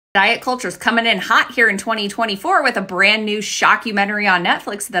Diet culture's coming in hot here in 2024 with a brand new shockumentary on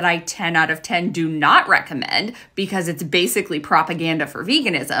Netflix that I 10 out of 10 do not recommend because it's basically propaganda for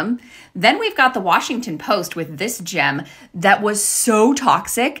veganism. Then we've got the Washington Post with this gem that was so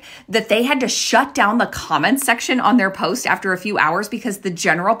toxic that they had to shut down the comments section on their post after a few hours because the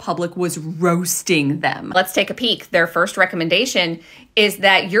general public was roasting them. Let's take a peek. Their first recommendation is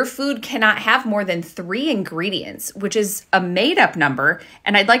that your food cannot have more than 3 ingredients, which is a made-up number.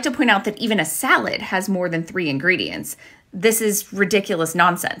 And I'd like to point out that even a salad has more than 3 ingredients. This is ridiculous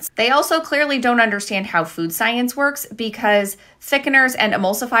nonsense. They also clearly don't understand how food science works because thickeners and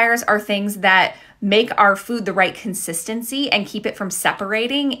emulsifiers are things that make our food the right consistency and keep it from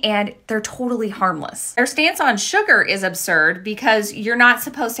separating, and they're totally harmless. Their stance on sugar is absurd because you're not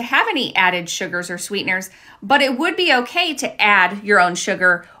supposed to have any added sugars or sweeteners, but it would be okay to add your own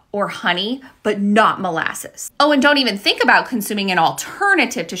sugar or honey, but not molasses. Oh, and don't even think about consuming an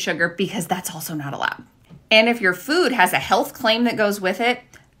alternative to sugar because that's also not allowed. And if your food has a health claim that goes with it,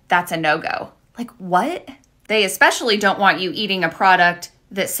 that's a no-go. Like, what? They especially don't want you eating a product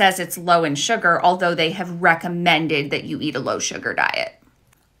that says it's low in sugar, although they have recommended that you eat a low sugar diet.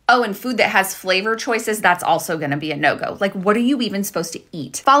 Oh, and food that has flavor choices, that's also gonna be a no-go. Like, what are you even supposed to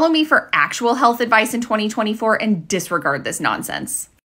eat? Follow me for actual health advice in 2024 and disregard this nonsense.